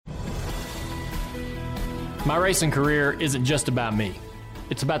My racing career isn't just about me.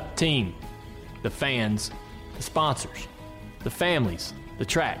 It's about the team, the fans, the sponsors, the families, the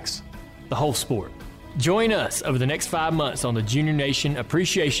tracks, the whole sport. Join us over the next 5 months on the Junior Nation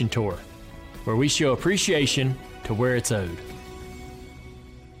Appreciation Tour, where we show appreciation to where it's owed.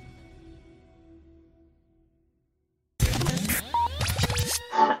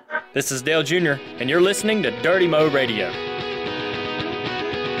 This is Dale Jr., and you're listening to Dirty Mo Radio.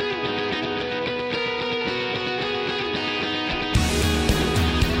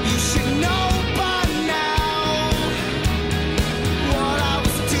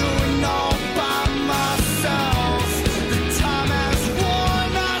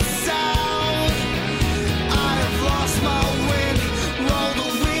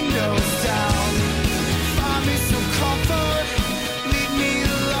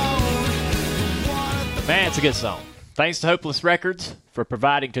 Man, it's a good song. Thanks to Hopeless Records for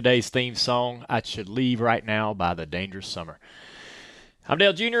providing today's theme song, I Should Leave Right Now by The Dangerous Summer. I'm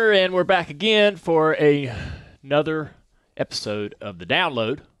Dale Jr., and we're back again for another episode of The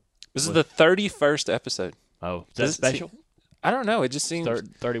Download. This is the 31st episode. Oh, is that special? I don't know. It just seems...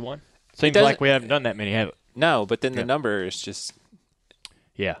 31? Seems like we haven't done that many, have it? No, but then the number is just...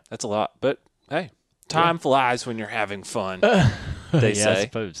 Yeah. That's a lot. But, hey, time flies when you're having fun, they say. I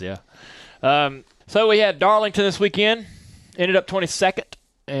suppose, yeah. So we had Darlington this weekend, ended up 22nd,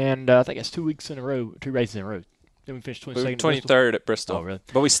 and I think that's 2 weeks in a row, 2 races in a row. Then we finished 22nd. We were 23rd at Bristol. Oh, really?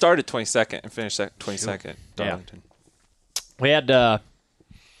 But we started 22nd and finished 22nd Darlington. Yeah.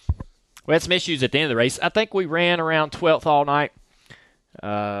 We had some issues at the end of the race. I think we ran around 12th all night.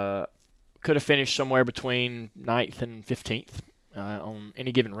 Could have finished somewhere between 9th and 15th. On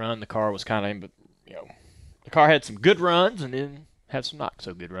any given run, the car was kind of, but the car had some good runs and then had some not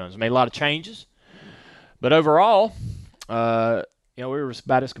so good runs. Made a lot of changes. But overall, we were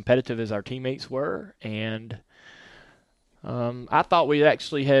about as competitive as our teammates were, and I thought we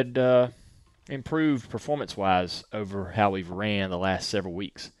actually had improved performance-wise over how we've ran the last several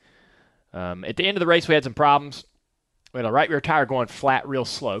weeks. At the end of the race, we had some problems. We had a right rear tire going flat real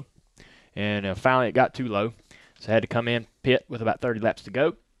slow, and finally it got too low, so I had to come in pit with about 30 laps to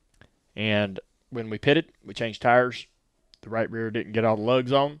go. And when we pitted, we changed tires. The right rear didn't get all the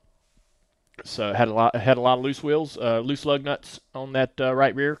lugs on. So it had a lot of loose wheels, loose lug nuts on that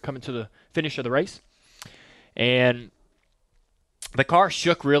right rear coming to the finish of the race. And the car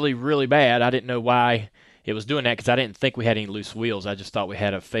shook really, really bad. I didn't know why it was doing that because I didn't think we had any loose wheels. I just thought we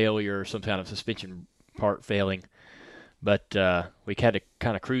had a failure or some kind of suspension part failing. But we had to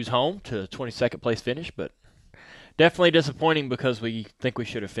kind of cruise home to a 22nd place finish. But definitely disappointing because we think we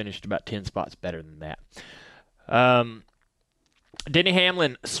should have finished about 10 spots better than that. Denny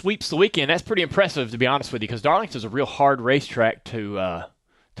Hamlin sweeps the weekend. That's pretty impressive, to be honest with you, because Darlington's a real hard racetrack to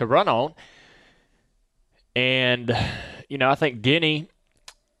run on. And, I think Denny,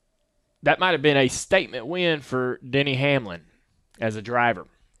 that might have been a statement win for Denny Hamlin as a driver.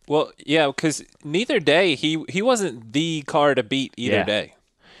 Well, yeah, because neither day, he wasn't the car to beat either day.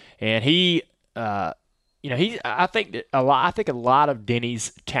 And I think a lot of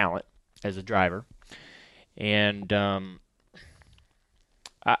Denny's talent as a driver. And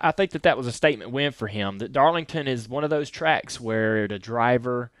I think that was a statement win for him. That Darlington is one of those tracks where the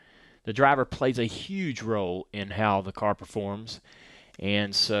driver plays a huge role in how the car performs.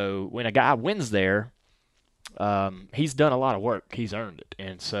 And so when a guy wins there, he's done a lot of work. He's earned it.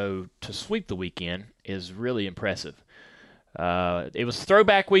 And so to sweep the weekend is really impressive. It was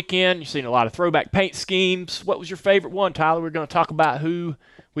throwback weekend. You've seen a lot of throwback paint schemes. What was your favorite one, Tyler? We're going to talk about who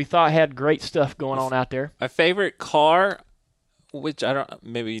we thought had great stuff going on out there. My favorite car, which I don't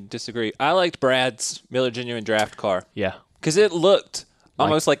maybe disagree. I liked Brad's Miller Genuine Draft car. Yeah. Because it looked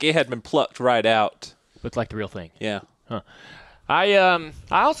almost like it had been plucked right out. Looked like the real thing. Yeah. Huh. I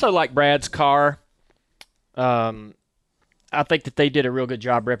also like Brad's car. I think that they did a real good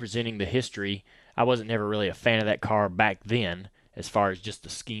job representing the history. I wasn't never really a fan of that car back then as far as just the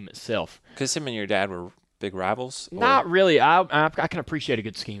scheme itself. Because him and your dad were big rivals? Or? Not really. I can appreciate a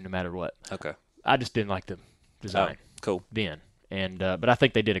good scheme no matter what. Okay. I just didn't like the design. Oh, cool. Then. And but I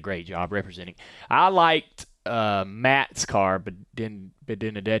think they did a great job representing. I liked Matt's car,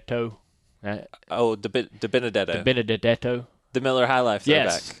 Benedetto. De Benedetto. De Benedetto. The Miller High Life throwback.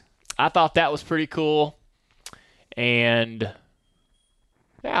 Yes. I thought that was pretty cool. And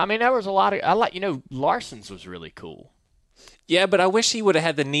yeah, I mean, there was a lot of Larson's was really cool. Yeah, but I wish he would have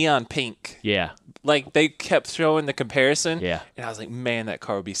had the neon pink. Yeah. Like, they kept showing the comparison. Yeah. And I was like, man, that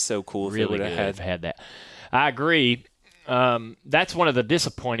car would be so cool if really it would have had that. I agree. That's one of the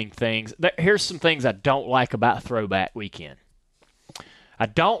disappointing things. Here's some things I don't like about Throwback Weekend. I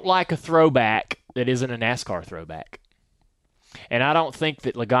don't like a throwback that isn't a NASCAR throwback. And I don't think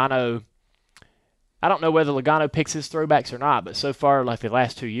that Logano. I don't know whether Logano picks his throwbacks or not, but so far, like the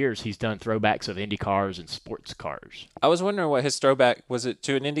last 2 years, he's done throwbacks of Indy cars and sports cars. I was wondering what his throwback was. It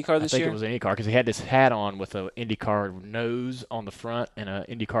to an IndyCar this I think year? it was an Indy car because he had this hat on with an IndyCar nose on the front and an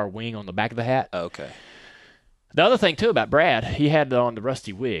IndyCar wing on the back of the hat. Okay. The other thing, too, about Brad, he had on the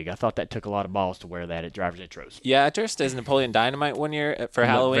rusty wig. I thought that took a lot of balls to wear that at Drivers Intros. Yeah, I dressed as Napoleon Dynamite one year for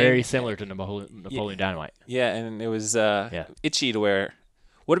Halloween. Very similar to Napoleon Dynamite. Yeah, and it was itchy to wear.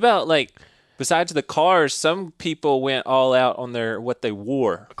 What about, like, besides the cars, some people went all out on their what they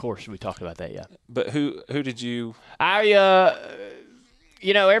wore. Of course, we talked about that, yeah. But who did you?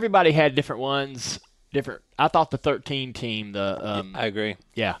 Everybody had different ones. Different. I thought the 13 team, I agree.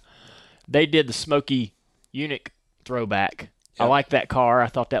 yeah, they did the Smokey Unic throwback. Yep. I like that car. I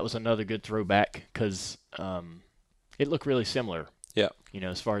thought that was another good throwback because it looked really similar. Yeah.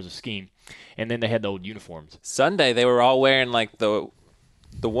 As far as the scheme, and then they had the old uniforms. Sunday they were all wearing like the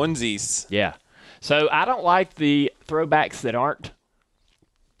onesies. Yeah. So I don't like the throwbacks that aren't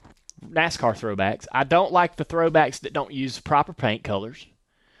NASCAR throwbacks. I don't like the throwbacks that don't use proper paint colors.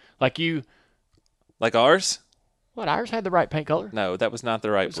 Like ours? What, ours had the right paint color? No, that was not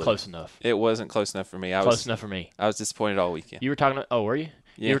the right It was blue. close enough. It wasn't close enough for me. Close enough for me. I was disappointed all weekend. You were talking. Oh, were you?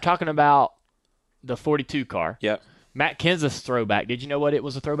 Yeah. You were talking about the 42 car. Yep. Matt Kenseth's throwback. Did you know what it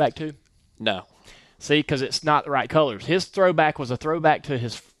was a throwback to? No. See, because it's not the right colors. His throwback was a throwback to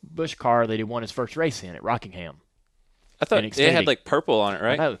his Busch car that he won his first race in at Rockingham. I thought In it Xfinity. had like purple on it,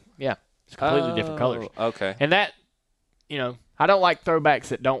 right? No, yeah, it's completely different colors. Okay. And that, I don't like throwbacks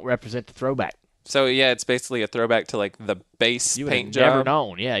that don't represent the throwback. So yeah, it's basically a throwback to like the base You would paint have never job.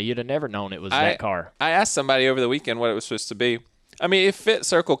 known. Yeah, you'd have never known it was that car. I asked somebody over the weekend what it was supposed to be. I mean, it fit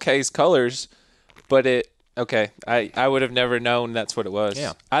Circle K's colors, but I would have never known that's what it was.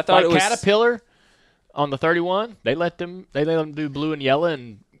 Yeah, I thought like it was Caterpillar on the 31. They let them do blue and yellow,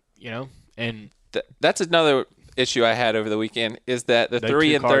 and that's another issue I had over the weekend is that the They 3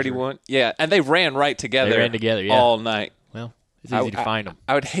 two and cars 31, and they ran right together. They ran together, yeah. all night. well, it's easy to find them.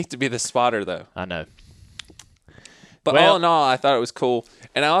 I would hate to be the spotter though. I know. But Well- all in all, I thought it was cool,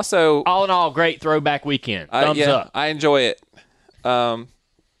 and I also All in all, great throwback weekend. Thumbs up. I enjoy it.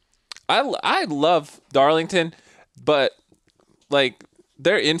 I love Darlington, but like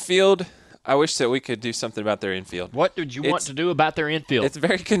their infield, I wish that we could do something about their infield. What did you want to do about their infield? It's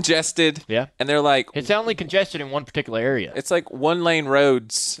very congested. Yeah. And they're like It's only congested in one particular area. it's like one lane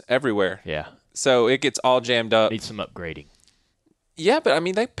roads everywhere. Yeah, So it gets all jammed up. needs some upgrading. Yeah, but I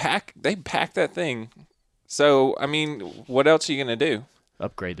mean they pack that thing. So I mean, what else are you gonna do?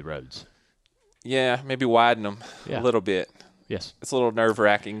 Upgrade the roads. Yeah, maybe widen them Yeah. a little bit. Yes. It's a little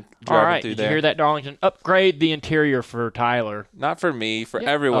nerve-wracking All driving right. through Did there. you hear that, Darlington? Upgrade the interior for Tyler. Not for me, for Yeah.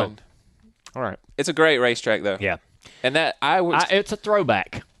 everyone. All right. It's a great racetrack though. Yeah. And that I was It's a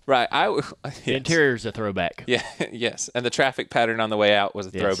throwback. right. The Yes. interior's a throwback. Yeah, yes. And the traffic pattern on the way out was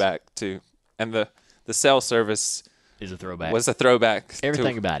a Yes. throwback too. And the cell service Is a throwback. was a throwback.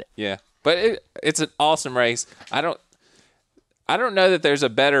 Everything to, about it. Yeah. But it's an awesome race. I don't know that there's a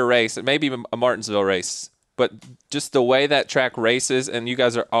better race. It may be a Martinsville race, but just the way that track races and you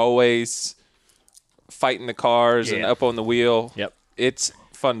guys are always fighting the cars and Yeah. up on the wheel. Yep. It's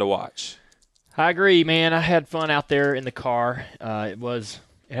fun to watch. I agree, man. I had fun out there in the car. It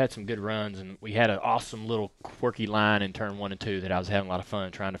had some good runs, and we had an awesome little quirky line in turn 1 and 2 that I was having a lot of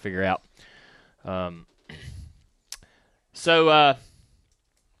fun trying to figure out. So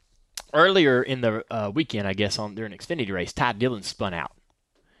earlier in the weekend, I guess, during an Xfinity race, Ty Dillon spun out.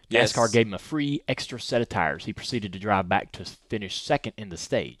 Yes. NASCAR gave him a free extra set of tires. He proceeded to drive back to finish second in the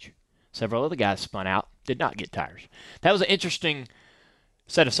stage. Several other guys spun out, did not get tires. That was an interesting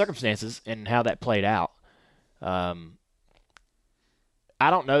set of circumstances and how that played out. I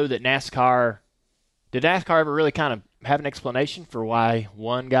don't know that NASCAR – did NASCAR ever really kind of have an explanation for why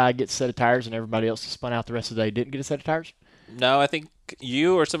one guy gets a set of tires and everybody else is spun out the rest of the day didn't get a set of tires? No, I think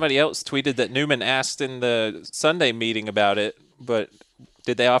you or somebody else tweeted that Newman asked in the Sunday meeting about it, but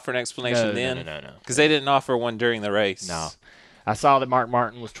did they offer an explanation then? No. Because they didn't offer one during the race. No. I saw that Mark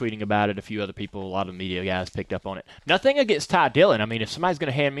Martin was tweeting about it. A few other people, a lot of media guys picked up on it. Nothing against Ty Dillon. I mean, if somebody's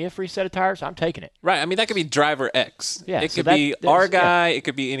going to hand me a free set of tires, I'm taking it. Right. I mean, that could be driver X. Yeah, It so could that- be that's- our guy. It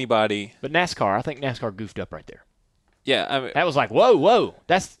could be anybody. But NASCAR, I think NASCAR goofed up right there. Yeah. I mean, That was like, whoa.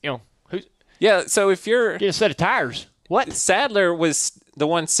 That's, who's yeah. So if you're get a set of tires? What? Sadler was the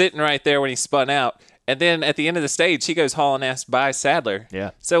one sitting right there when he spun out, and then at the end of the stage, he goes hauling ass by Sadler.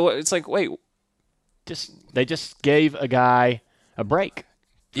 Yeah. So it's like, wait, They just gave a guy a break.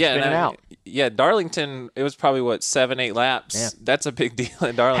 Yeah, spinning out. Yeah, Darlington. It was probably 7-8 laps. Yeah. That's a big deal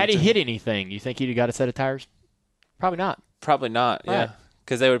in Darlington. Had he hit anything, you think he'd have got a set of tires? Probably not. Probably not. Right. Yeah,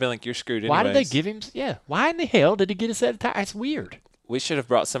 because they would have been like, "You're screwed." Why Anyways. did they give him? Yeah. Why in the hell did he get a set of tires? That's weird. We should have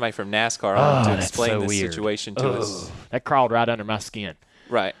brought somebody from NASCAR on to that's explain so this weird. situation to us. That crawled right under my skin.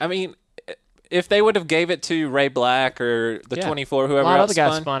 Right. I mean, if they would have gave it to Ray Black or the Yeah. 24, A whoever lot of else other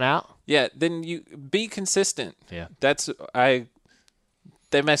guys spun, spun out. yeah, then you be consistent. Yeah.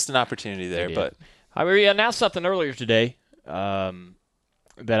 They missed an opportunity there, did. but I mean, we announced something earlier today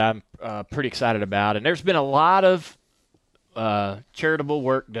that I'm pretty excited about, and there's been a lot of charitable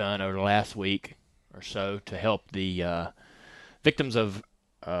work done over the last week or so to help the victims of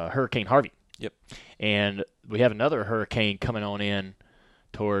Hurricane Harvey. Yep. And we have another hurricane coming on in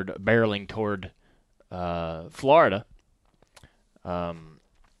barreling toward Florida.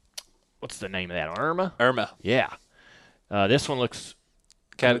 What's the name of that? Irma? Irma, Yeah. This one looks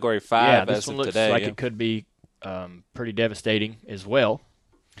Category 5 this as one of looks today. like yeah. it could be pretty devastating as well.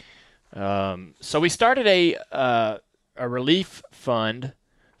 So we started a relief fund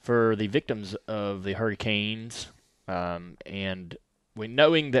for the victims of the hurricanes, and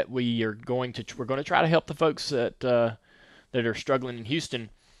knowing that we're going to try to help the folks that are struggling in Houston,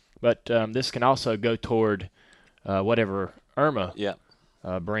 but this can also go toward whatever Irma Yeah.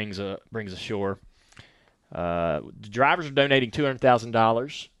 brings ashore. The drivers are donating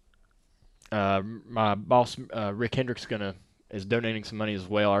 $200,000. My boss, Rick Hendricks, is donating some money as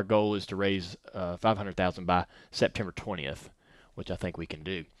well. Our goal is to raise $500,000 by September 20th, which I think we can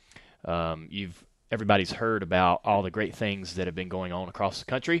do. Everybody's heard about all the great things that have been going on across the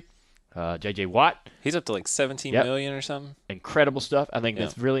country. J.J. Watt, He's up to like 17 Yep. million or something. incredible stuff. I think Yeah.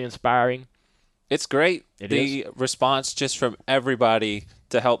 that's really inspiring. It's great. It the response just from everybody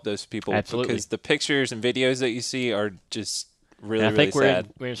to help those people. Absolutely. Because the pictures and videos that you see are just really, And I think really sad.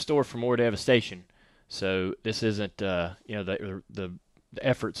 we're in store for more devastation. So this isn't the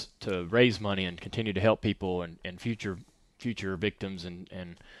efforts to raise money and continue to help people and future victims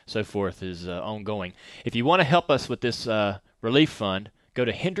and so forth is ongoing. If you want to help us with this relief fund, go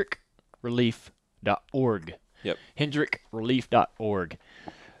to hendrickrelief.org. Yep. hendrickrelief.org.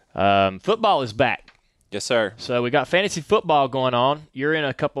 Football is back. Yes, sir. So we got fantasy football going on. You're in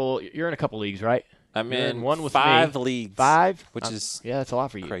a couple leagues, right? I'm You're in one with 5 me. leagues. 5? Which is yeah, that's a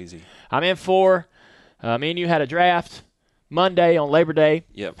lot for you. crazy. I'm in 4. Me and you had a draft Monday on Labor Day.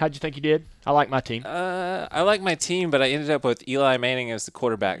 Yep. How'd you think you did? I like my team. I like my team, but I ended up with Eli Manning as the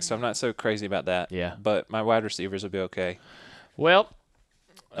quarterback, so I'm not so crazy about that. Yeah. But my wide receivers will be okay. Well,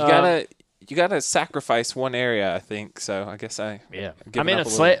 You gotta sacrifice one area, I think. So I guess yeah. give I'm in up a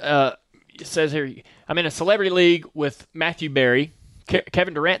a little. it says here I'm in a celebrity league with Matthew Berry.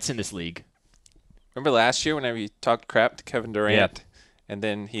 Kevin Durant's in this league. Remember last year whenever you talked crap to Kevin Durant, and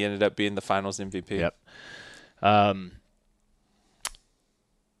then he ended up being the Finals MVP. Yep.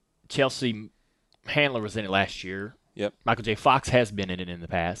 Chelsea Handler was in it last year. Yep. Michael J. Fox has been in it in the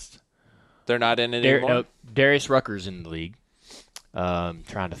past. They're not in it anymore. Darius Rucker's in the league.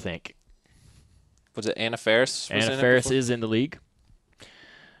 Trying to think. Was it Anna Faris? Anna Faris is in the league.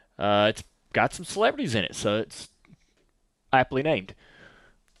 It's got some celebrities in it, so it's aptly named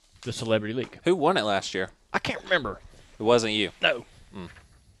the Celebrity League. Who won it last year? I can't remember. It wasn't you. No.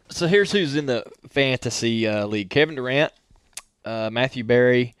 So here's who's in the fantasy league: Kevin Durant, Matthew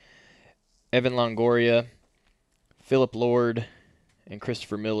Berry, Evan Longoria, Philip Lord, and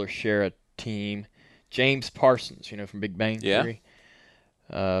Christopher Miller share a team. James Parsons, from Big Bang Theory.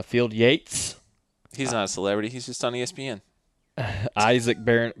 Field Yates. He's not a celebrity. He's just on ESPN. Isaac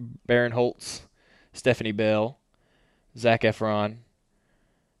Barinholtz, Stephanie Bell, Zac Efron,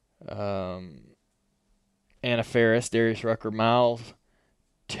 Anna Faris, Darius Rucker, Miles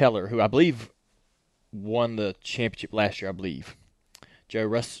Teller, who I believe won the championship last year, I believe. Joe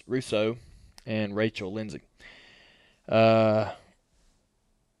Russo, and Rachel Lindsay. Yeah,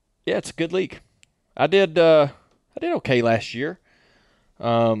 it's a good league. I did okay last year.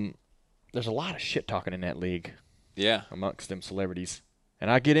 There's a lot of shit talking in that league. Yeah. Amongst them celebrities.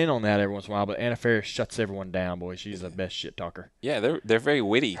 And I get in on that every once in a while, but Anna Faris shuts everyone down, boy. She's the best shit talker. Yeah, they're very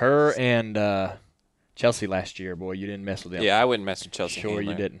witty. Her and Chelsea last year, boy, you didn't mess with them. Yeah, I wouldn't mess with Chelsea. Sure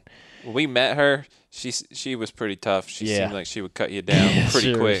Handler. you didn't. When we met her, she was pretty tough. She Yeah. seemed like she would cut you down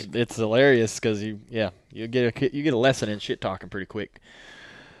pretty Sure. quick. It's hilarious because you get a lesson in shit talking pretty quick.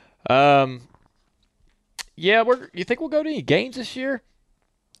 Yeah, you think we'll go to any games this year?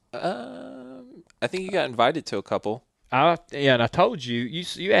 I think you got invited to a couple. And I told you.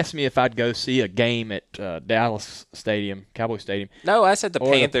 You asked me if I'd go see a game at Dallas Stadium, Cowboy Stadium, No, I said the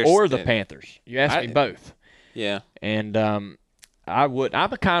Panthers. or the Panthers. You asked me both. Yeah. And I would.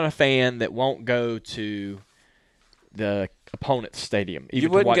 I'm a kind of fan that won't go to the opponent's stadium even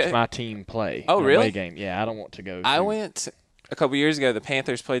to wouldn't watch go- my team play. Oh, in a really? away game. Yeah, I don't want to go. I to, went a couple years ago. The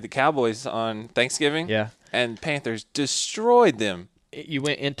Panthers played the Cowboys on Thanksgiving. Yeah. And Panthers destroyed them. You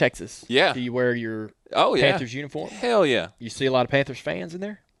went in Texas. Yeah. Do you wear your Oh, yeah. Panthers uniform? Hell yeah. You see a lot of Panthers fans in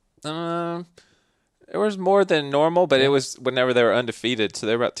there? There was more than normal, but it was whenever they were undefeated, so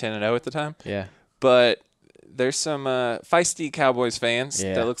they were about 10-0 at the time. Yeah. But there's some feisty Cowboys fans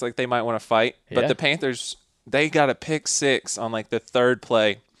Yeah. that looks like they might want to fight. But Yeah. the Panthers, they got a pick six on like the third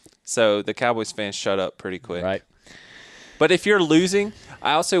play, so the Cowboys fans shut up pretty quick. Right. But if you're losing,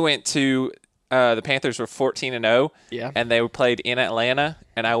 I also went to the Panthers were 14-0, Yeah. and they were played in Atlanta,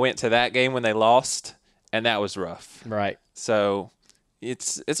 and I went to that game when they lost, and that was rough. Right. So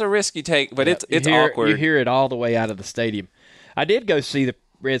it's a risk you take, but Yeah. it's You hear- awkward. You hear it all the way out of the stadium. I did go see the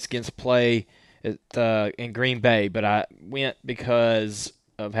Redskins play in Green Bay, but I went because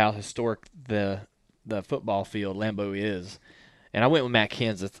of how historic the football field Lambeau is, and I went with Matt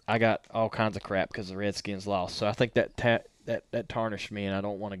Kenseth. I got all kinds of crap because the Redskins lost, so I think that tarnished me, and I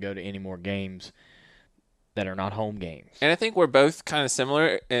don't want to go to any more games that are not home games. And I think we're both kind of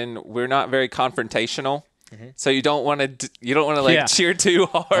similar, and we're not very confrontational. So you don't want to like Yeah. cheer too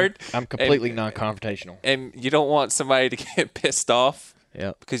hard, I'm completely non-confrontational. and you don't want somebody to get pissed off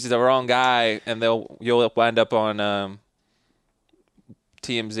Yep. because you're the wrong guy, and you'll wind up on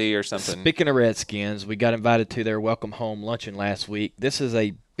TMZ or something. Speaking of Redskins, we got invited to their welcome home luncheon last week. This is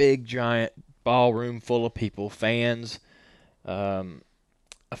a big, giant ballroom full of people, fans,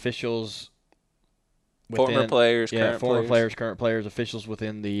 officials, Former players, yeah, current former players. current players, officials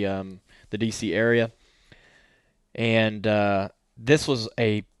within the DC area, and this was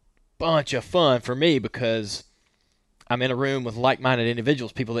a bunch of fun for me because I'm in a room with like-minded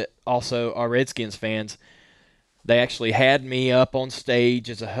individuals, people that also are Redskins fans. They actually had me up on stage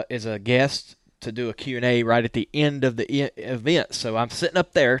as a guest to do a Q&A right at the end of the event. So I'm sitting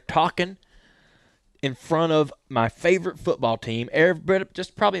up there talking in front of my favorite football team.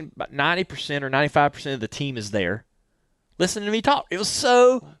 Just probably about 90% or 95% of the team is there listening to me talk. It was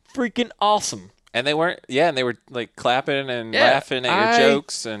so freaking awesome. And they were like clapping and Yeah, laughing at your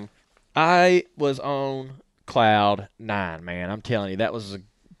jokes, and I was on cloud 9, man. I'm telling you, that was an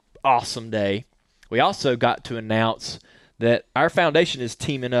awesome day. We also got to announce that our foundation is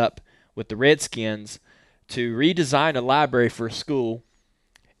teaming up with the Redskins to redesign a library for a school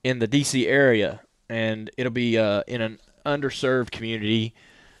in the D.C. area, and it'll be in an underserved community.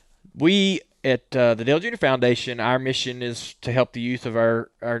 We at the Dale Jr. Foundation, our mission is to help the youth of our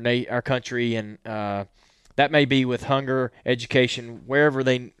country, and that may be with hunger, education, wherever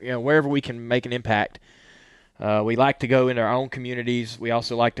we can make an impact. We like to go into our own communities. We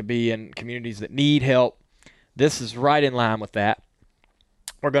also like to be in communities that need help. This is right in line with that.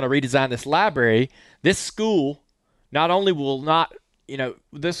 We're going to redesign this library. This school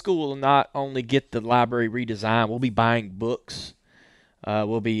this school will not only get the library redesigned. We'll be buying books.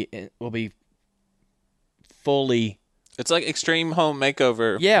 We'll be fully. it's like extreme home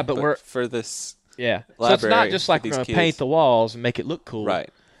makeover. Yeah, but we're for this. Yeah. So it's not Library just for like we're these going to kids. paint the walls and make it look cool. Right.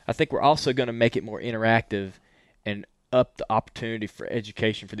 I think we're also going to make it more interactive and up the opportunity for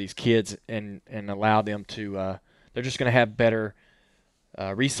education for these kids and allow them to they're just going to have better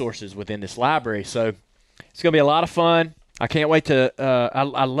resources within this library. So it's going to be a lot of fun. I can't wait to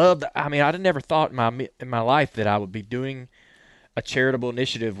I love I never thought in my life that I would be doing a charitable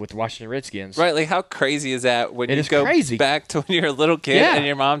initiative with the Washington Redskins. Right, like how crazy is that when It you is go crazy. back to when you're a little kid Yeah. and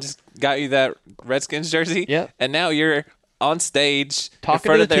your mom just got you that Redskins jersey? Yep. And now you're on stage Talking in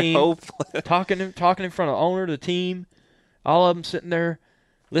front to of the their team. whole talking in front of the owner of the team, all of them sitting there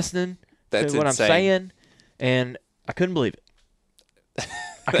listening That's to what insane. I'm saying, and I couldn't believe it.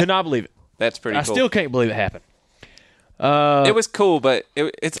 I could not believe it. That's pretty I cool. still can't believe it happened. It was cool, but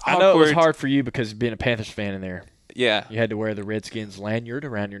it's I awkward. know it was hard for you because being a Panthers fan in there, Yeah. you had to wear the Redskins lanyard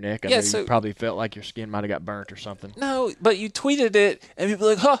around your neck. I Yeah, know so- you probably felt like your skin might have got burnt or something. No, but you tweeted it, and people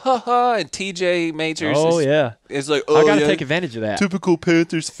were like, ha, ha, ha, and TJ Majors is like, oh, I got to yeah, take advantage of that. typical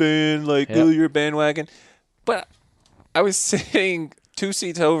Panthers fan, like, Yep. oh, you're a bandwagon. But I was sitting 2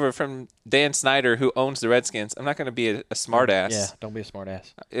 seats over from Dan Snyder, who owns the Redskins. I'm not going to be a smartass. Yeah, don't be a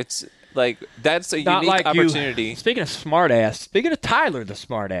smartass. It's like, that's a Not unique like you. opportunity. Speaking of smartass, speaking of Tyler the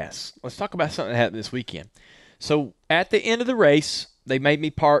smartass, let's talk about something that happened this weekend. So at the end of the race, they made me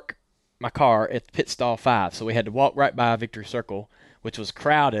park my car at pit stall 5. So we had to walk right by Victory Circle, which was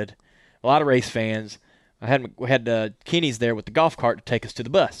crowded. A lot of race fans. We had Kenny's there with the golf cart to take us to the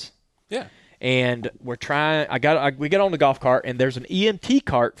bus. Yeah. And we're trying. We get on the golf cart, and there's an EMT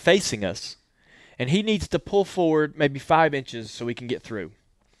cart facing us. and he needs to pull forward maybe 5 inches so we can get through.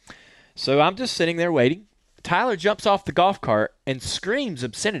 So I'm just sitting there waiting. Tyler jumps off the golf cart and screams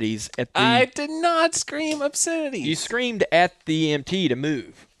obscenities at the... I did not scream obscenities. You screamed at the EMT to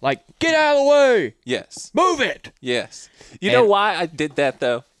move. Like, get out of the way! Yes. Move it! Yes. You know why I did that,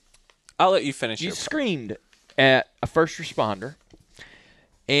 though? I'll let you finish You your screamed at a first responder,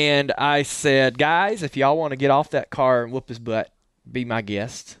 and I said, guys, if y'all want to get off that car and whoop his butt, be my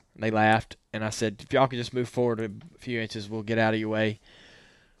guest. And they laughed, and I said, if y'all could just move forward a few inches, we'll get out of your way.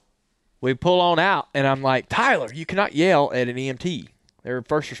 We pull on out, and I'm like, Tyler, you cannot yell at an EMT. They're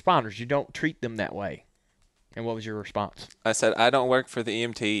first responders. You don't treat them that way. And what was your response? I said, I don't work for the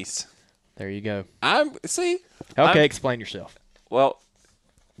EMTs. There you go. Okay, explain yourself. Well,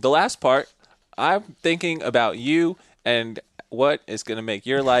 the last part, I'm thinking about you and what is going to make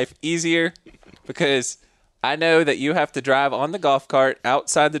your life easier, because I know that you have to drive on the golf cart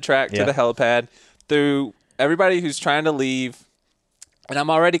outside the track to the helipad through everybody who's trying to leave. And I'm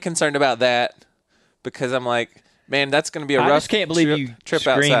already concerned about that because I'm like, man, that's going to be a rough I just can't believe you trip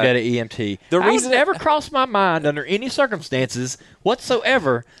screamed outside. at an EMT. The It reason never crossed my mind under any circumstances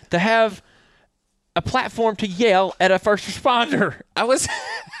whatsoever to have a platform to yell at a first responder. I was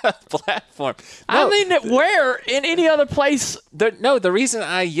a platform. I mean, where in any other place? The reason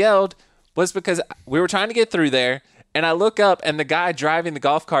I yelled was because we were trying to get through there, and I look up, and the guy driving the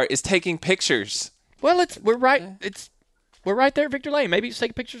golf cart is taking pictures. Well, we're right there at Victor Lane. Maybe he's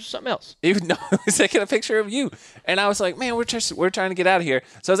taking pictures of something else. Even though he was taking a picture of you. And I was like, man, we're trying to get out of here.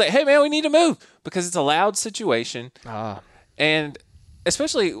 So I was like, hey, man, we need to move because it's a loud situation. And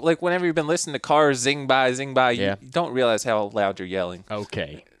especially like whenever you've been listening to cars zing by, you don't realize how loud you're yelling.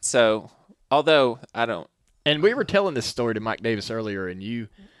 Okay. So, although I don't. And we were telling this story to Mike Davis earlier, and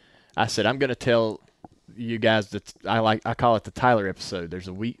I said, I'm going to tell you guys that I call it the Tyler episode. There's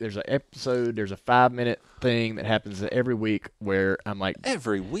a 5-minute thing that happens every week where I'm like,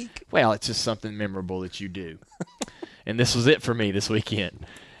 every week? Well, it's just something memorable that you do. And this was it for me this weekend.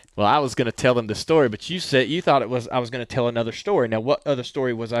 Well, I was going to tell them the story, but you said you thought I was going to tell another story. Now, what other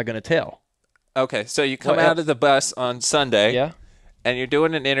story was I going to tell? Okay, so you come out of the bus on Sunday. Yeah. And you're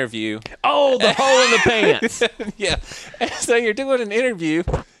doing an interview. Oh, the hole in the pants. Yeah. And so you're doing an interview,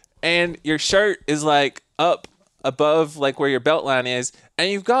 and your shirt is like up above like where your belt line is, and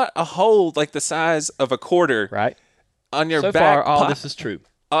you've got a hole like the size of a quarter. Right. On your so back. So far, all this is true.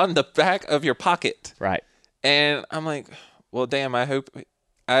 On the back of your pocket. Right. And I'm like, well, damn, I hope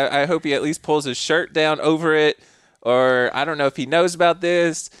he at least pulls his shirt down over it, or I don't know if he knows about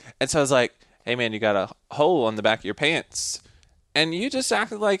this. And so I was like, hey, man, you got a hole on the back of your pants. And you just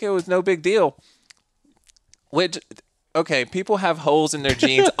acted like it was no big deal. Which, okay, people have holes in their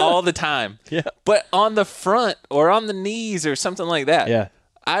jeans all the time. Yeah. But on the front or on the knees or something like that. Yeah.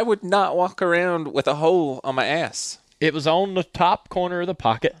 I would not walk around with a hole on my ass. It was on the top corner of the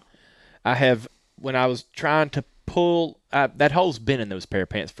pocket. When I was trying to pull, that hole's been in those pair of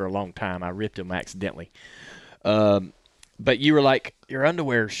pants for a long time. I ripped them accidentally. But you were like, your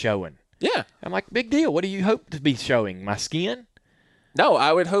underwear's showing. Yeah. I'm like, big deal. What do you hope to be showing? My skin? No,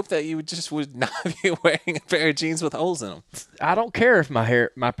 I would hope that you would not be wearing a pair of jeans with holes in them. I don't care if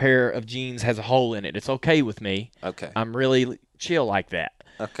my pair of jeans has a hole in it. It's okay with me. Okay. I'm really chill like that.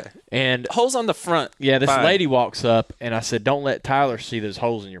 Okay. And holes on the front. Yeah, this lady walks up, and I said, don't let Tyler see those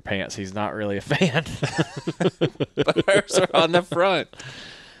holes in your pants. He's not really a fan. But hers are on the front.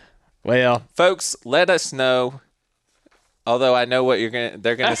 Well. Folks, let us know. Although I know what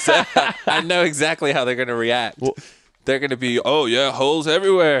they're gonna say. I know exactly how they're gonna react. Well, they're gonna be, oh yeah, holes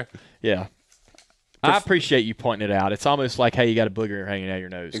everywhere. Yeah. I appreciate you pointing it out. It's almost like, hey, you got a booger hanging out of your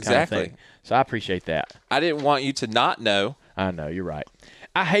nose. Exactly. Kind of thing. So I appreciate that. I didn't want you to not know. I know, you're right.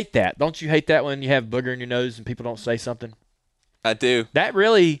 I hate that. Don't you hate that when you have booger in your nose and people don't say something? I do. That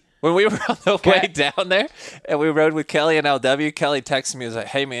really... When we were on the way down there and we rode with Kelly and LW, Kelly texted me and was like,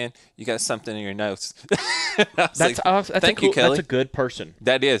 hey, man, you got something in your nose. Thank you, Kelly. That's a good person.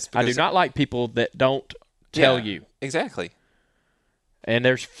 That is. I do not like people that don't tell you. Exactly. And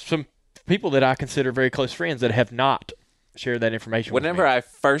there's some people that I consider very close friends that have not shared that information with me. Whenever I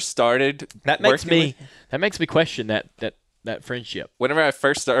first started that makes me question that friendship. Whenever I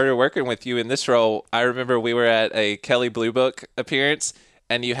first started working with you in this role, I remember we were at a Kelly Blue Book appearance,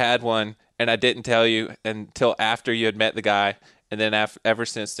 and you had one, and I didn't tell you until after you had met the guy. And then ever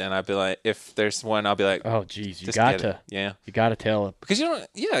since then, I'd be like, if there's one, I'll be like, oh, geez, you got to. Yeah. You got to tell him. Because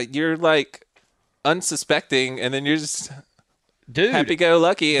you're like unsuspecting, and then you're just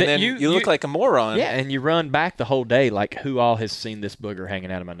happy-go-lucky, and then you look like a moron. Yeah, and you run back the whole day like, who all has seen this booger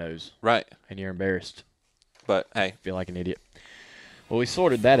hanging out of my nose? Right. And you're embarrassed. But, hey. Feel like an idiot. Well, we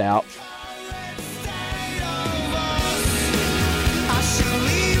sorted that out.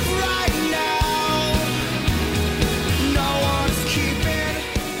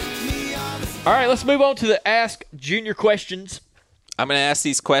 All right, let's move on to the Ask Junior questions. I'm going to ask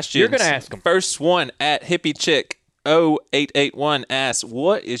these questions. You're gonna ask 'em. First one at Hippie Chick 0881 asks,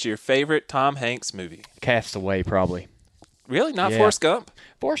 "What is your favorite Tom Hanks movie?" Castaway, probably. Really, not Yeah. Forrest Gump?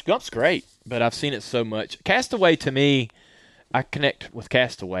 Forrest Gump's great, but I've seen it so much. Castaway, to me, I connect with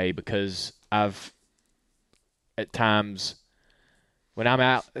Castaway because I've, at times, when I'm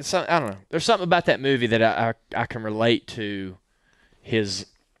out, I don't know. There's something about that movie that I can relate to his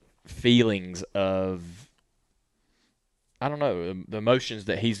feelings of, I don't know, the emotions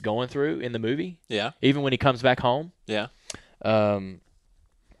that he's going through in the movie, Yeah, even when he comes back home. yeah.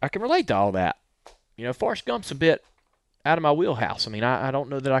 I can relate to all that. You know, Forrest Gump's a bit out of my wheelhouse. I mean, I don't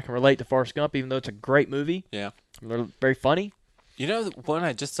know that I can relate to Forrest Gump, even though it's a great movie. Yeah. They're very funny. You know the one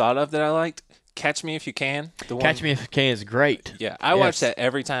I just thought of that I liked? Catch Me If You Can. The one, Catch Me If You Can is great. Yeah, I Yes. watch that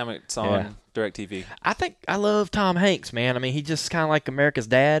every time it's on Yeah. DirecTV. I think I love Tom Hanks, man. I mean, he just kind of like America's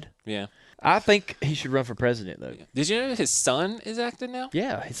dad. Yeah. I think he should run for president, though. Did you know his son is acting now?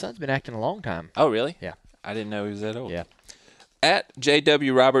 Yeah, his son's been acting a long time. Oh, really? Yeah. I didn't know he was that old. Yeah. At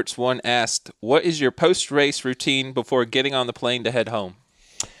JW Roberts 1 asked, "What is your post-race routine before getting on the plane to head home?"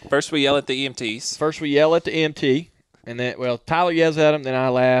 First, we yell at the EMTs. First, we yell at the EMT, and then, well, Tyler yells at him, then I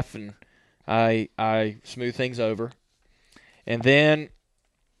laugh, and I smooth things over. And then,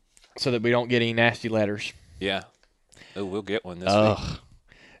 so that we don't get any nasty letters. Yeah. Oh, we'll get one this week.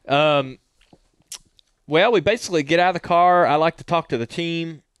 Well, we basically get out of the car. I like to talk to the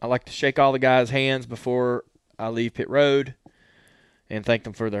team. I like to shake all the guys' hands before I leave pit road and thank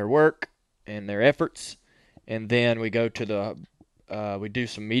them for their work and their efforts. And then we go to we do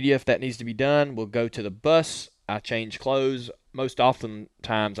some media if that needs to be done. We'll go to the bus. I change clothes. Most often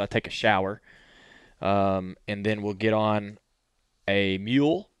times I take a shower. And then we'll get on a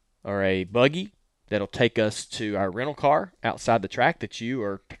mule or a buggy that'll take us to our rental car outside the track that you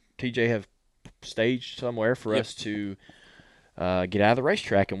or TJ have staged somewhere for us to get out of the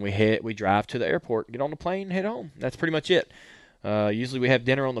racetrack, and we drive to the airport, get on the plane, and head home. That's pretty much it. Usually we have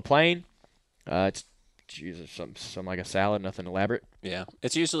dinner on the plane. It's usually some like a salad, nothing elaborate, Yeah.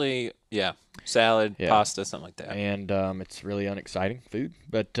 It's usually, salad, Yeah. pasta, something like that. and it's really unexciting food.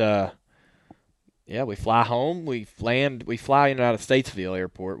 But yeah, we fly home. We fly in and out of Statesville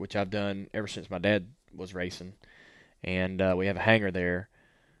Airport, which I've done ever since my dad was racing, and we have a hangar there.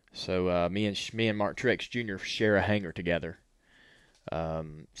 So me and Mark Truex Jr. share a hangar together.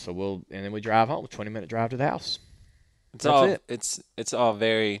 And then we drive home, a 20-minute drive to the house. It's all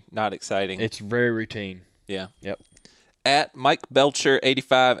very not exciting. It's very routine. Yeah. Yep. At Mike Belcher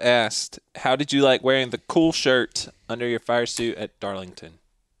 85 asked, "How did you like wearing the cool shirt under your fire suit at Darlington?"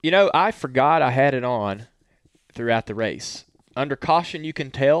 You know, I forgot I had it on throughout the race. Under caution, you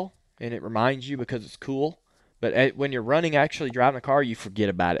can tell, and it reminds you because it's cool. But when you're running, actually driving a car, you forget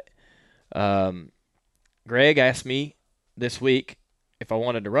about it. Greg asked me this week if I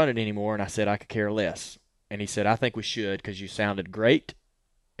wanted to run it anymore, and I said I could care less. And he said, I think we should because you sounded great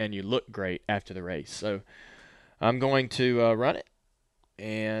and you looked great after the race. So I'm going to run it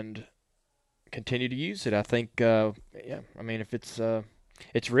and continue to use it. I think, I mean, if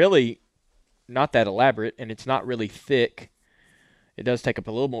it's really not that elaborate and it's not really thick. It does take up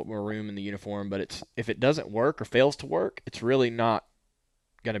a little more room in the uniform, but if it doesn't work or fails to work, it's really not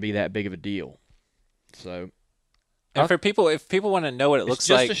going to be that big of a deal. So, And for people, if people want to know what it looks it's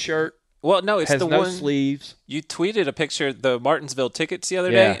just like, a shirt. well, no, it's Has the no one sleeves. you tweeted a picture of the Martinsville tickets the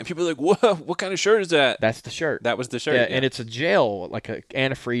other Yeah. day, and people were like, "Whoa, what kind of shirt is that?" That's the shirt. That was the shirt. Yeah, and it's a gel, like a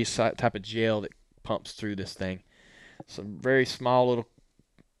antifreeze type of gel that pumps through this thing. It's a very small little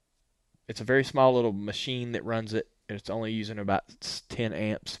machine that runs it. And it's only using about 10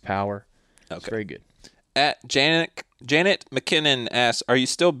 amps power. It's very good. At Janet McKinnon asks, "Are you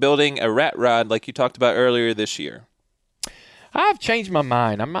still building a rat rod like you talked about earlier this year?" I've changed my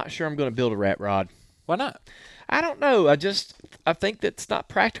mind. I'm not sure I'm going to build a rat rod. Why not? I don't know. I think that's not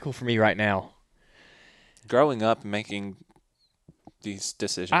practical for me right now. Growing up and making these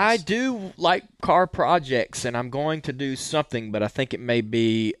decisions. I do like car projects, and I'm going to do something, but I think it may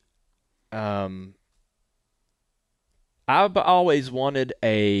be. I've always wanted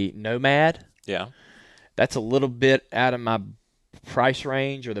a Nomad. Yeah. That's a little bit out of my price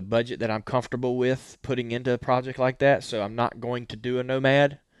range or the budget that I'm comfortable with putting into a project like that, so I'm not going to do a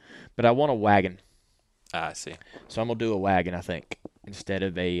Nomad, but I want a wagon. I see. So I'm going to do a wagon, I think, instead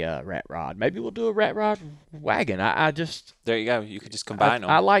of a rat rod. Maybe we'll do a rat rod wagon. I just There you go. You could just combine them.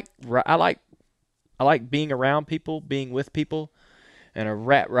 I like being around people, being with people, and a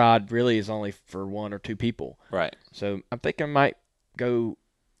rat rod really is only for one or two people. Right. So I'm thinking I might go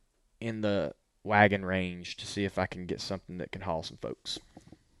in the wagon range to see if I can get something that can haul some folks.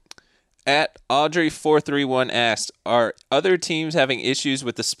 At Audrey431 asked, are other teams having issues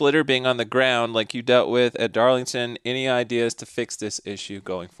with the splitter being on the ground like you dealt with at Darlington? Any ideas to fix this issue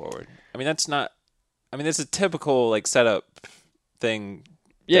going forward? I mean, that's a typical like setup thing.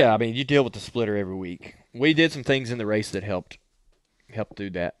 Yeah, I mean, you deal with the splitter every week. We did some things in the race that helped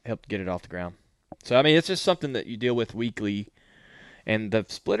do that, helped get it off the ground. So, I mean, it's just something that you deal with weekly, and the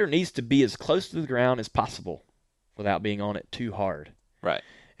splitter needs to be as close to the ground as possible without being on it too hard. Right.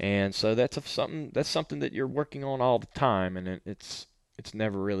 And so that's something that you're working on all the time, and it's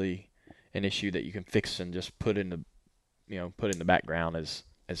never really an issue that you can fix and just put in the background as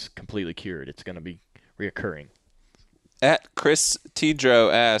completely cured. It's going to be reoccurring. At Chris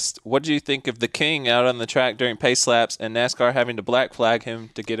Tidro asked, what do you think of the King out on the track during pace laps and NASCAR having to black flag him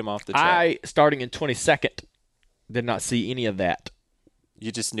to get him off the track? Starting in 22nd, did not see any of that.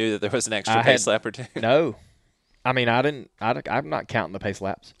 You just knew that there was an extra pace lap or two? No. I mean, I'm not counting the pace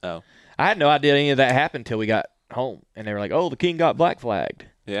laps. Oh. I had no idea any of that happened until we got home, and they were like, "Oh, the King got black flagged."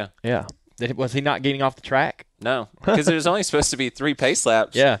 Yeah. Yeah. Was he not getting off the track? No, because there's only supposed to be 3 pace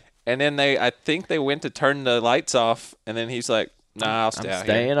laps. Yeah. And then I think they went to turn the lights off, and then he's like, "Nah, I'll stay out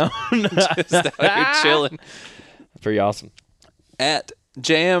staying here." on. Just out here chilling. Pretty awesome. At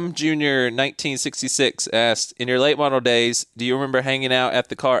Jam Jr. 1966 asked, in your late model days, do you remember hanging out at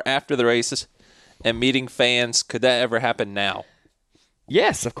the car after the races and meeting fans? Could that ever happen now?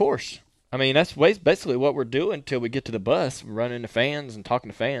 Yes, of course. I mean, that's basically what we're doing until we get to the bus. We're running to fans and talking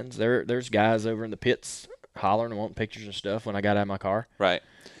to fans. There's guys over in the pits hollering and wanting pictures and stuff when I got out of my car. Right.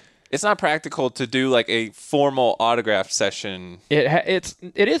 It's not practical to do like a formal autograph session. It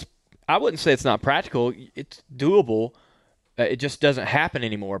is. I wouldn't say it's not practical. It's doable. It just doesn't happen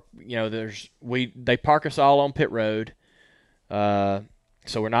anymore. You know, they park us all on pit road, so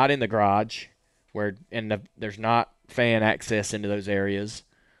we're not in the garage. There's not fan access into those areas.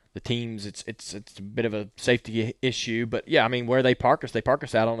 The teams, it's a bit of a safety issue, but yeah, I mean, where they park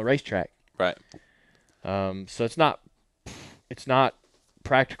us out on the racetrack. Right. So it's not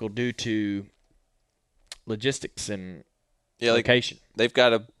practical due to logistics and location. They've got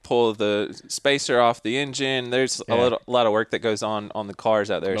to pull the spacer off the engine. There's a lot of work that goes on the cars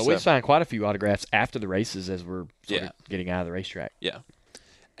out there. But we signed quite a few autographs after the races as we're sort of getting out of the racetrack. Yeah.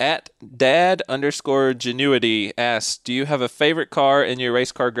 At dad_genuity asks, do you have a favorite car in your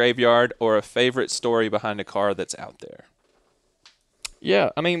race car graveyard or a favorite story behind a car that's out there? Yeah,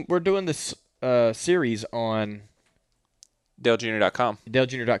 I mean, we're doing this series on DaleJr.com.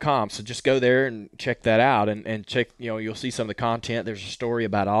 DaleJr.com. So just go there and check that out and check, you'll see some of the content. There's a story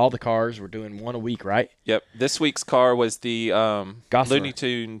about all the cars. We're doing one a week, right? Yep. This week's car was the Gossamer. Looney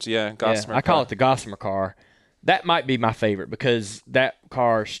Tunes, Gossamer. Yeah, I call it the Gossamer car. That might be my favorite because that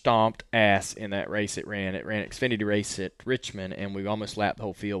car stomped ass in that race it ran. It ran Xfinity race at Richmond, and we almost lapped the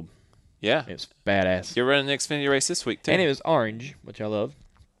whole field. Yeah. It was badass. You're running the Xfinity race this week, too. And it was orange, which I love.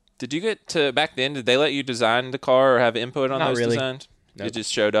 Did you get to, back then, did they let you design the car or have input on Not those really. designs? Nope. It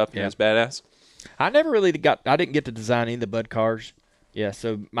just showed up and it was badass? I didn't get to design any of the Bud cars. Yeah,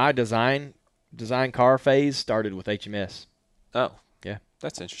 so my design car phase started with HMS. Oh. Yeah.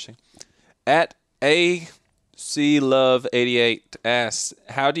 That's interesting. At ACLove88 asks,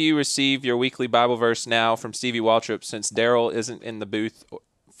 how do you receive your weekly Bible verse now from Stevie Waltrip since Daryl isn't in the booth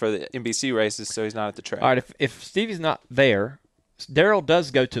for the NBC races, so he's not at the track? All right, if Stevie's not there, Daryl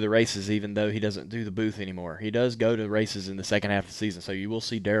does go to the races even though he doesn't do the booth anymore. He does go to races in the second half of the season, so you will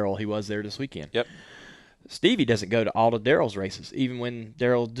see Daryl. He was there this weekend. Yep. Stevie doesn't go to all of Daryl's races, even when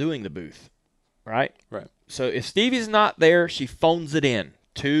Daryl's doing the booth, right? Right. So if Stevie's not there, she phones it in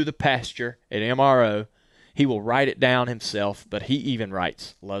to the pasture at MRO. He will write it down himself, but he even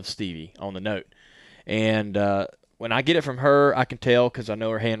writes, "Love Stevie," on the note. And when I get it from her, I can tell because I know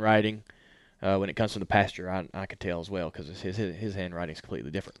her handwriting. When it comes from the pasture, I can tell as well because his handwriting is completely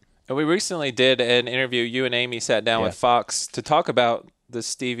different. And we recently did an interview. You and Amy sat down with Fox to talk about the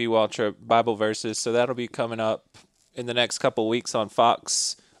Stevie Waltrip Bible verses, so that'll be coming up in the next couple of weeks on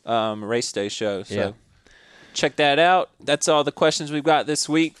Fox Race Day show. So check that out. That's all the questions we've got this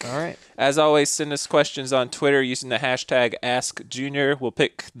week. All right. As always, send us questions on Twitter using the hashtag AskJunior. We'll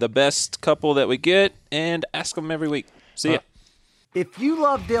pick the best couple that we get and ask them every week. See ya. If you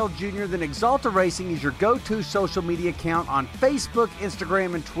love Dale Jr., then Exalta Racing is your go-to social media account on Facebook,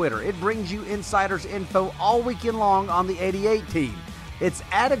 Instagram, and Twitter. It brings you insiders info all weekend long on the 88 team. It's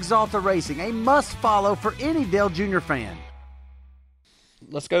at Exalta Racing, a must-follow for any Dale Jr. fan.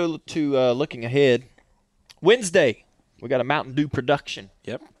 Let's go to looking ahead. Wednesday, we got a Mountain Dew production.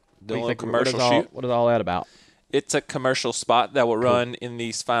 Yep. What is all that about? It's a commercial spot that will run in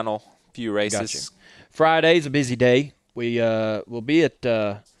these final few races. Gotcha. Friday's a busy day. We will be at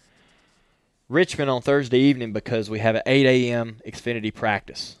Richmond on Thursday evening because we have an 8 a.m. Xfinity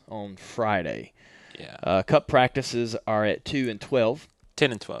practice on Friday. Yeah. Cup practices are at 2 and 12.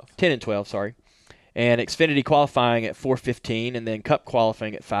 10 and 12. 10 and 12, sorry. And Xfinity qualifying at 4:15, and then Cup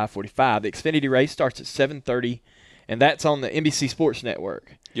qualifying at 5:45. The Xfinity race starts at 7:30, and that's on the NBC Sports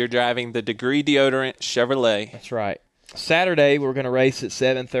Network. You're driving the Degree Deodorant Chevrolet. That's right. Saturday, we're going to race at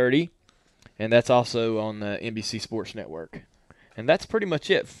 7:30, and that's also on the NBC Sports Network. And that's pretty much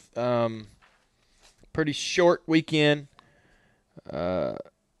it. Pretty short weekend.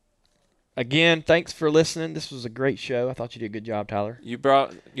 Again, thanks for listening. This was a great show. I thought you did a good job, Tyler. You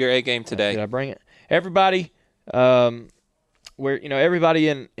brought your A game today. Did I bring it? Everybody, everybody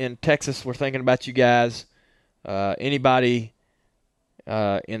in Texas, we're thinking about you guys. Anybody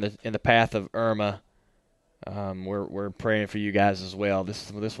in the path of Irma, we're praying for you guys as well. This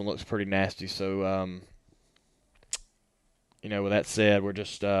one looks pretty nasty. So, with that said, we're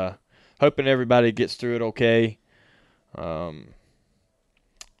just hoping everybody gets through it okay.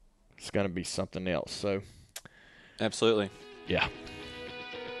 It's going to be something else. So, absolutely. Yeah.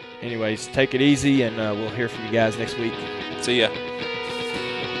 Anyways, take it easy, and we'll hear from you guys next week. See ya.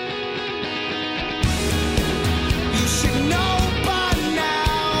 You should know by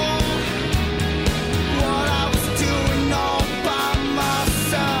now what I was doing all by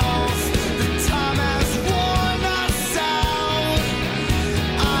myself. The time has worn us out.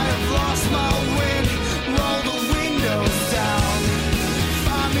 I have lost my wind, roll the windows down.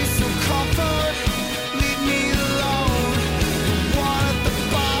 Find me some comfort, leave me alone. The one at the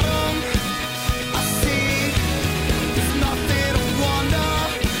bottom, I see. There's nothing to wonder,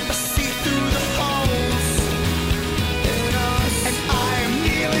 I see through the holes in us. And I am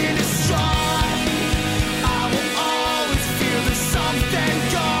kneeling distraught. I will always feel there's something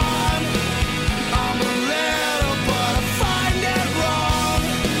gone. I'm a little, but I find it wrong.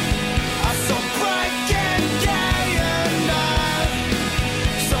 I saw breaking day and night.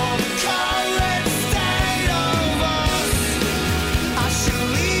 Saw the current state of us. I should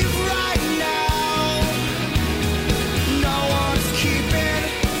leave right now. No one's keeping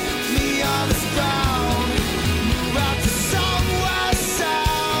me on this ground. Move out to somewhere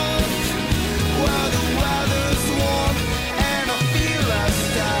south, where the weather's warm and I feel less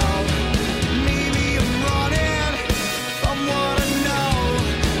down. Maybe I'm running from what I know,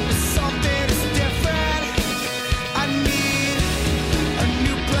 but something is different. I need a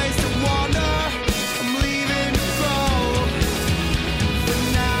new place to wander. I'm leaving to go for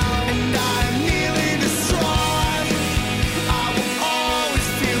now, and I'm nearly distraught. I will always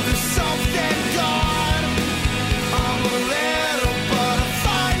feel there's something gone. I'm a little, but I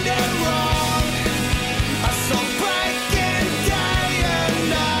find it wrong. I saw breaking day and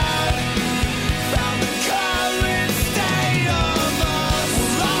night. Found the current state of us.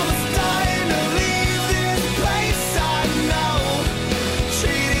 Well, I was dying to leave this place I know.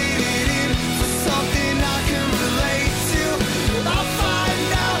 Traded it in for something I can relate to. I'll find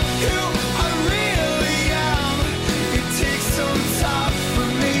out who I really am. It takes some time, but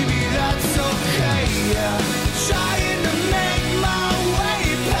maybe that's okay. Yeah, trying to make my way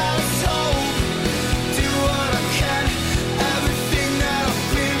past hope. Do what I can, everything that I've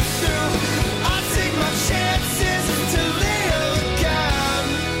been through. I take my chances to live again.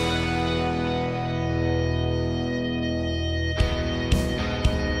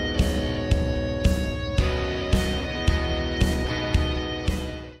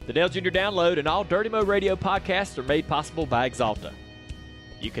 The Dale Jr. Download and all Dirty Mo Radio podcasts are made possible by Exalta.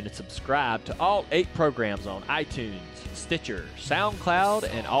 You can subscribe to all 8 programs on iTunes, Stitcher, SoundCloud,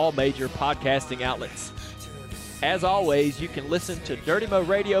 and all major podcasting outlets. As always, you can listen to Dirty Mo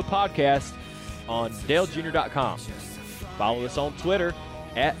Radio podcast on DaleJr.com. Follow us on Twitter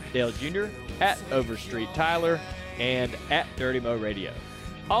at Dale Jr., at Overstreet Tyler, and at Dirty Mo Radio.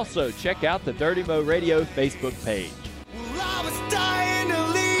 Also, check out the Dirty Mo Radio Facebook page. Well, I was dying to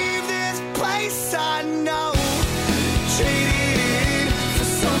leave this place I know. Traded it in for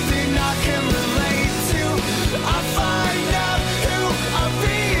something I can relate to. I find out who I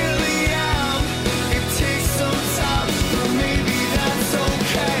really am. It takes some time, but maybe that's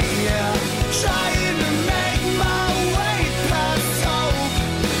okay. Yeah, trying to make my way past hope.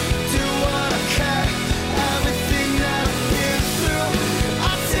 Do what I can, everything that I've been through.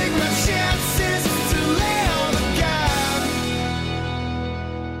 I take my chances to live again.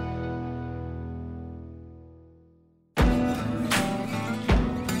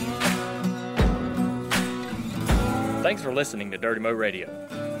 Thanks for listening to Dirty Mo Radio.